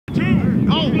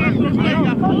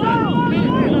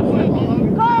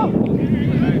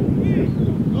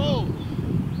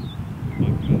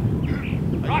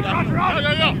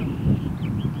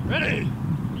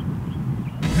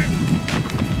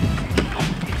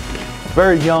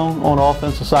Very young on the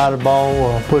offensive side of the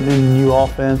ball, putting in new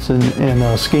offense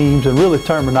and schemes and really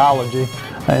terminology.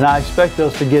 And I expect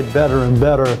us to get better and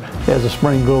better as the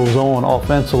spring goes on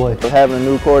offensively. Having a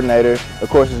new coordinator, of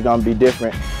course, it's going to be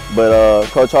different. But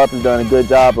Coach Harper's done a good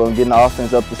job on getting the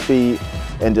offense up to speed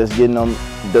and just getting them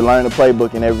to learn the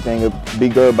playbook and everything. It'll be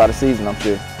good by the season, I'm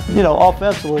sure. You know,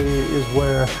 offensively is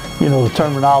where, you know, the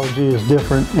terminology is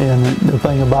different, and the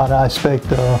thing about it, I expect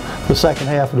the second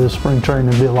half of this spring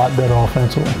training to be a lot better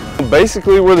offensively.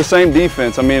 Basically, we're the same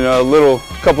defense. I mean,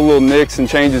 couple little nicks and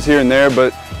changes here and there,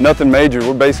 but nothing major.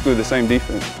 We're basically the same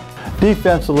defense.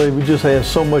 Defensively, we just have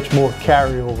so much more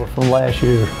carryover from last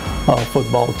year's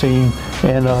football team,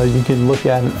 and you can look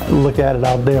at it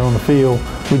out there on the field.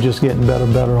 We're just getting better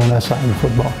and better on that side of the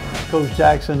football. Coach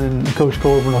Jackson and Coach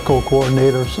Corbin are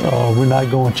co-coordinators. We're not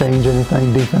going to change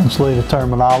anything defensively. The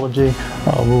terminology,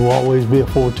 we will always be a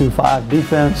 4-2-5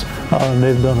 defense. And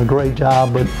they've done a great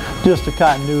job, but just the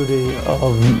continuity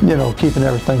of, you know, keeping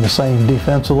everything the same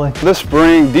defensively. This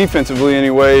spring, defensively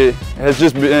anyway, has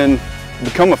just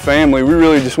become a family. We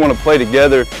really just want to play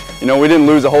together. You know, we didn't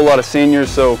lose a whole lot of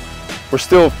seniors, so we're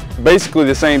still basically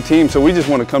the same team. So we just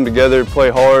want to come together, play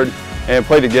hard, and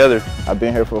play together. I've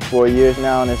been here for 4 years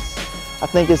now, and I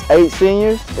think it's 8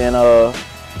 seniors, and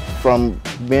from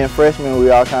being freshmen, we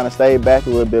all kind of stayed back a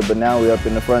little bit, but now we're up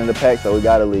in the front of the pack, so we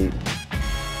got to lead.